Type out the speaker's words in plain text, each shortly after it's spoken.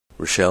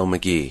Rochelle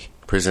McGee,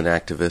 prison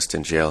activist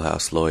and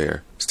jailhouse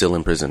lawyer, still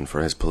in prison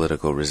for his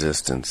political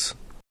resistance.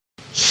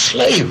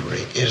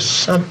 Slavery is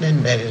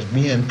something that is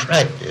being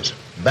practiced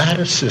by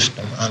the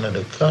system under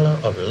the color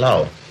of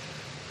law.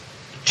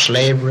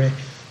 Slavery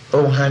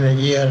 400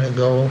 years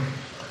ago,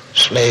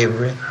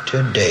 slavery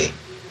today.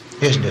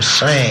 It's the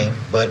same,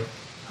 but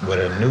with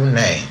a new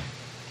name.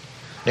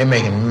 They're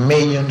making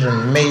millions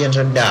and millions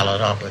of dollars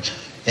off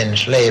of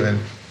enslaving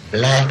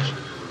blacks,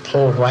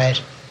 poor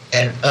whites,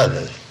 and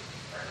others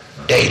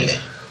daily.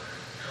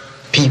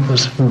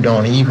 Peoples who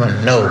don't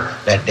even know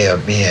that they are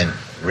being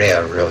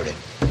railroaded.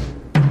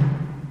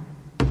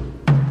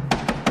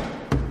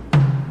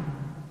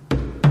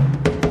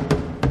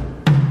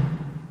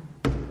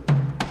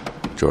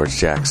 George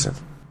Jackson.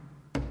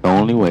 The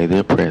only way the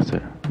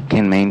oppressor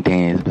can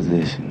maintain his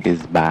position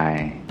is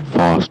by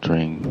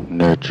fostering,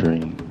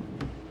 nurturing,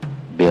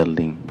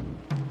 building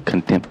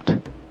contempt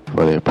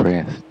for the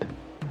oppressed.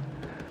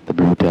 The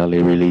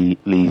brutality really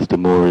leads to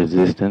more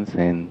resistance,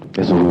 and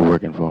that's what we're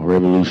working for,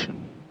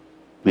 revolution.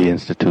 The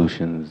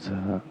institutions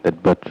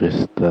that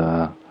buttress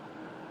the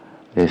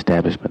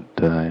establishment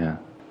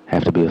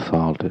have to be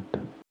assaulted.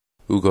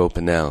 Hugo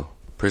Pinnell,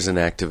 prison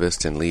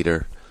activist and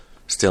leader,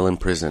 still in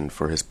prison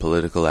for his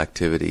political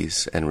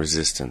activities and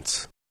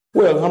resistance.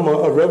 Well, I'm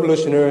a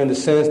revolutionary in the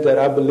sense that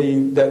I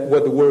believe that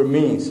what the word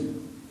means,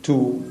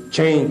 to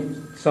change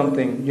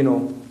something,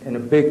 in a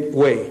big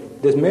way.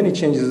 There's many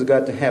changes that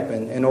got to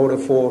happen in order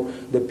for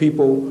the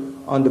people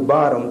on the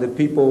bottom, the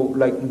people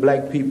like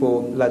black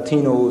people,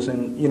 Latinos,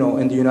 and,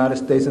 in the United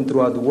States and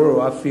throughout the world.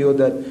 I feel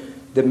that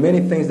there are many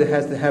things that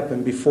has to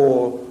happen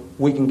before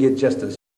we can get justice.